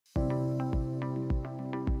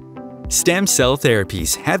Stem cell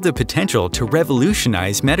therapies have the potential to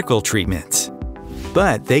revolutionize medical treatments,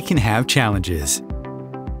 but they can have challenges.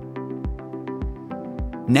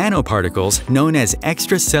 Nanoparticles known as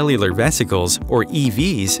extracellular vesicles, or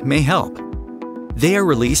EVs, may help. They are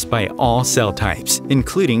released by all cell types,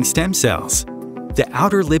 including stem cells. The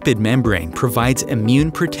outer lipid membrane provides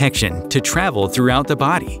immune protection to travel throughout the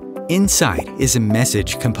body. Inside is a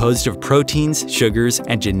message composed of proteins, sugars,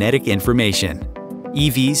 and genetic information.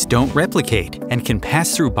 EVs don't replicate and can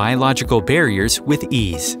pass through biological barriers with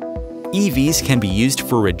ease. EVs can be used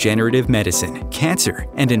for regenerative medicine, cancer,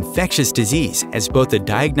 and infectious disease as both a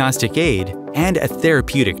diagnostic aid and a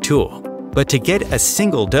therapeutic tool. But to get a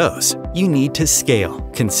single dose, you need to scale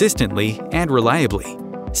consistently and reliably.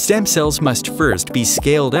 Stem cells must first be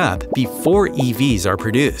scaled up before EVs are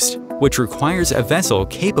produced, which requires a vessel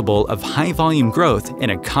capable of high-volume growth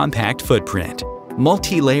in a compact footprint.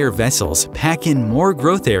 Multi-layer vessels pack in more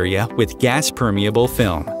growth area with gas-permeable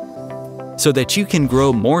film, so that you can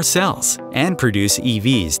grow more cells and produce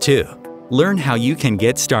EVs too. Learn how you can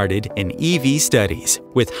get started in EV studies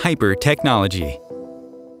with Hyper Technology.